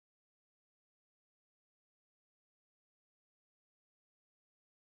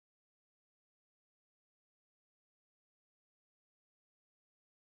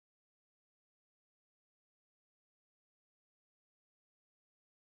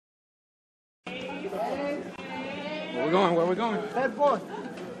Where we going? Where we going? Bed 1.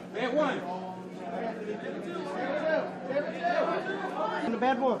 Bed 1. In the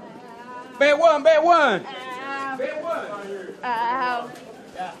bed 1. Bed 1. Bed 1. Bed 1. Ow.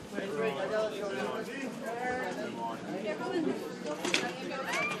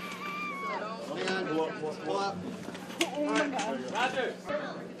 Pull up. Roger.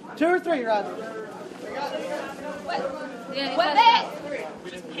 2 or 3, Roger. What that?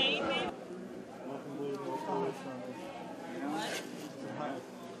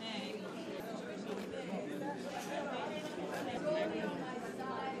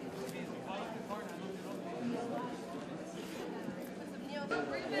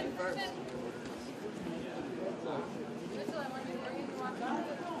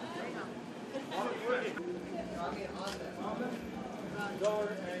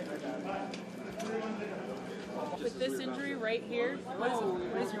 With this injury right here, what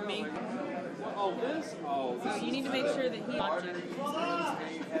is your main? Oh, this? Oh, So you need to make sure that he watches.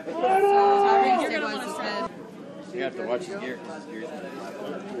 You're gonna want to step. you have to watch his gear.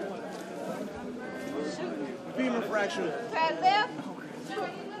 Femur fracture. Pat left.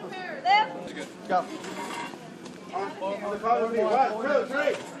 Left. Go.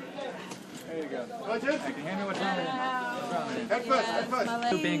 There you go. Can you hand me what's wrong with you? Head first, head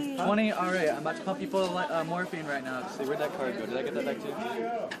first. Being 20, alright, I'm about to pump you full of morphine right now. See, where'd that card go? Did I get that back too?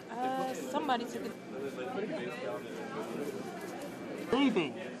 Somebody took it.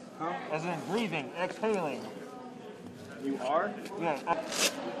 Breathing. As in breathing, exhaling. You are? Yeah.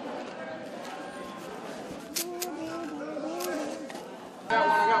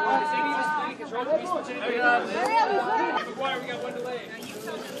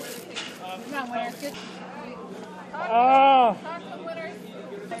 Oh,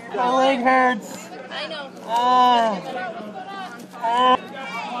 my leg hurts. I know.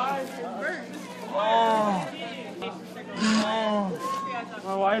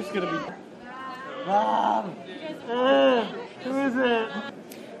 My wife's gonna be. Mom. Who is it?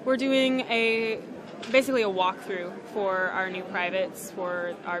 We're doing basically a walkthrough for our new privates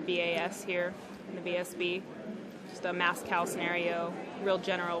for our BAS here in the BSB. Just a mass cal scenario, real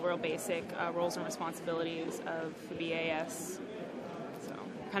general, real basic roles and responsibilities of the BAS. So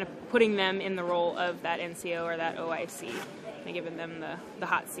kind of putting them in the role of that NCO or that OIC and giving them the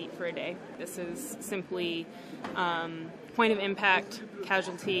hot seat for a day. This is simply point of impact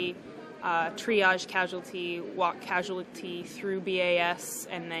casualty, triage casualty, walk casualty through BAS,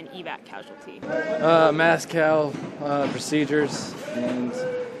 and then evac casualty. Mass cal procedures and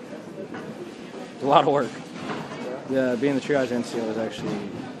a lot of work. Yeah, being the triage NCO was actually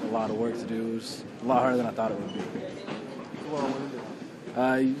a lot of work to do. It was a lot harder than I thought it would be.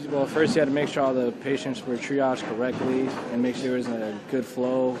 Well, first you had to make sure all the patients were triaged correctly and make sure there was a good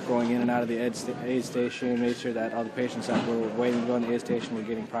flow going in and out of the aid station, make sure that all the patients that were waiting to go in the aid station were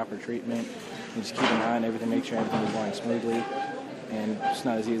getting proper treatment, and just keep an eye on everything, make sure everything was going smoothly, and it's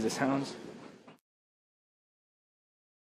not as easy as it sounds.